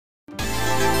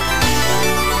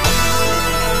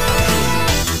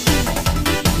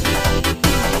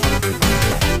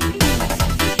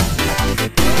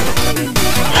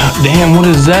Damn, what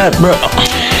is that, bro?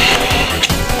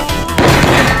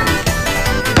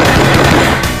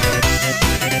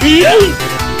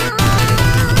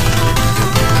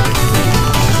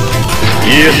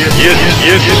 Yes, yes,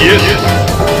 yes, yes.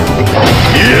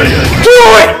 Yes. Do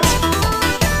it!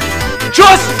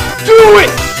 Just do it!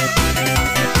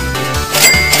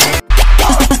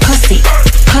 Pussy,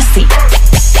 pussy.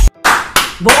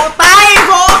 Vỗ tay,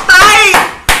 vỗ tay,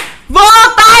 vỗ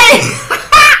tay,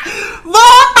 vỗ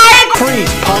tay.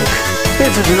 Freeze, punk.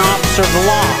 This is an officer of the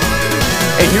law,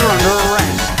 and you're under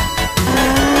arrest.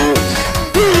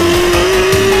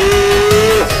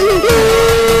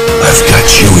 I've got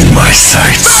you in my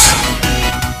sights.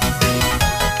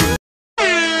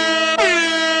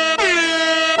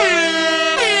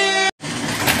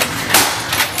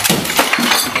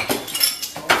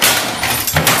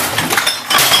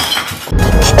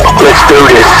 Let's do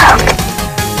this.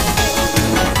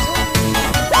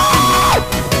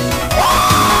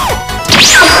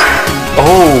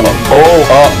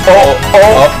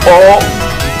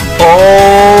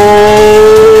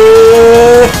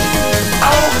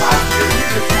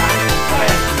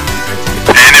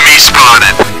 Enemy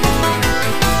spotted.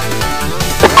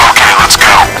 Okay, let's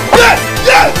go.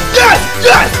 Yes!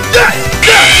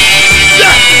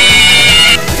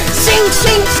 Sing,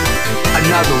 sing.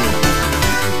 Another one.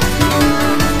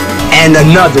 And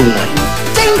another one.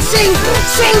 Sing, sing,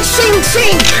 sing, sing,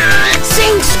 sing,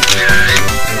 sing.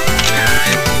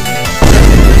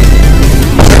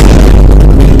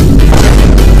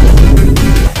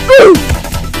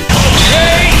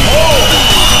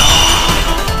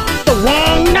 The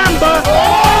wrong number.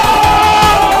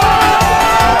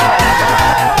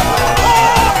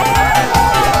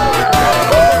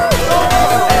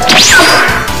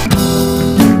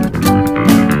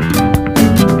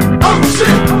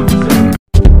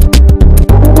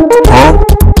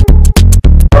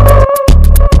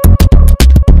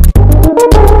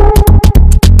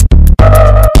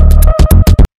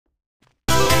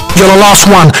 You're the last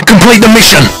one. Complete the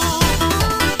mission.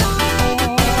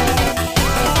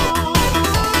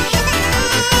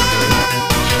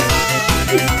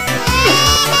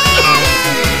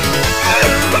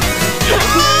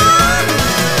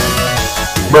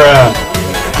 Bruh.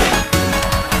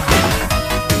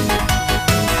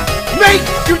 Make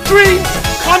your dreams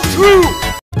come true.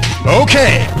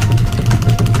 Okay.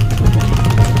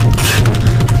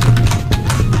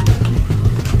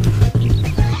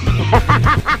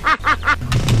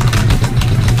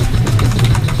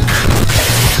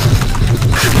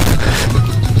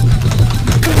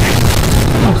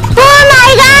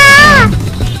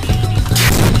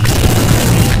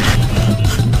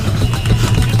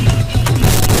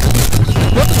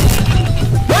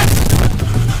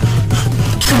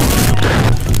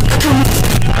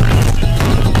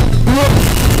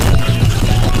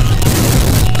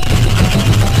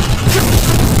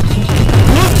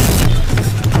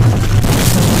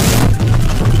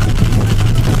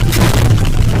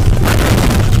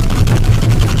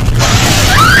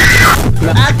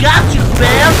 I got you,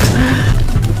 fam.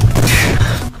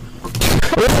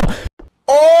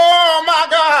 Oh my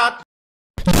God.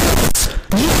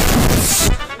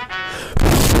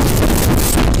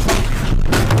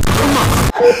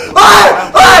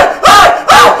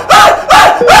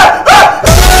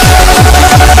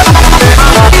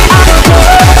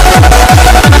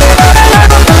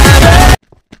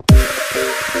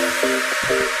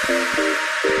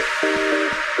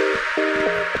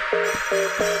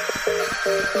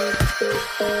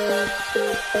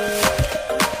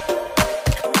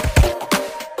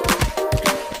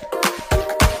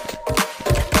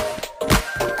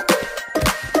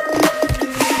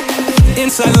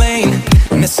 Inside lane,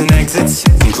 missing exits,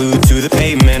 glued to the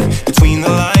pavement. Between the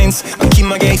lines, I keep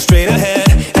my gaze straight ahead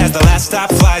as the last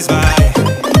stop flies by.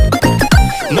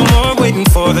 No more waiting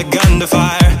for the gun to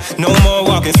fire. No more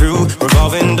walking through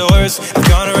revolving doors. I've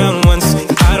gone around once,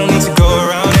 and I don't need to go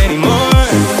around anymore.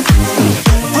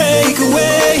 Break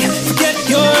away, forget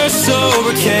your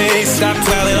sober case. Stop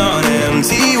dwelling on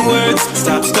empty words.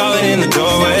 Stop stalling in the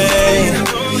doorway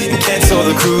and cancel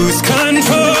the cruise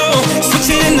control.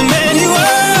 Switch it in the manual.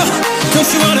 Don't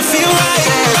you wanna feel right?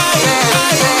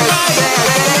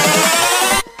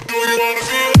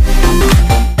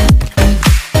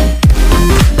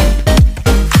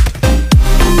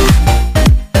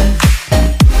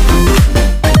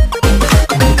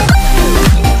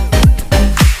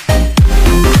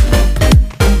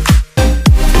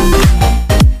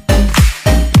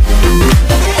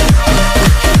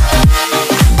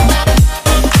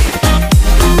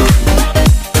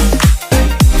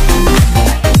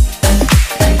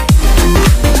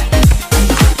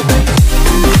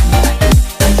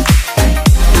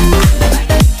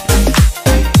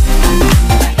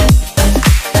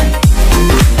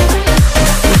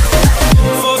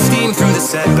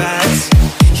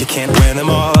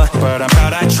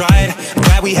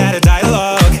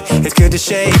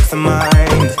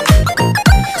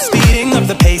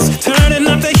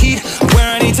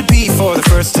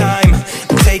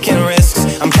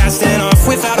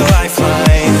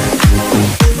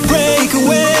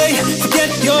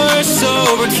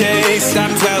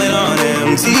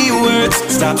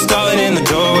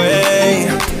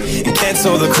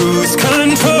 so the cruise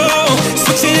control,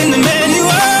 switching in the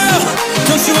manual.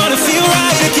 Don't you wanna feel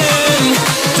right again?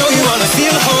 Don't you wanna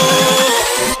feel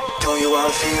whole? Don't you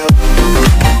wanna feel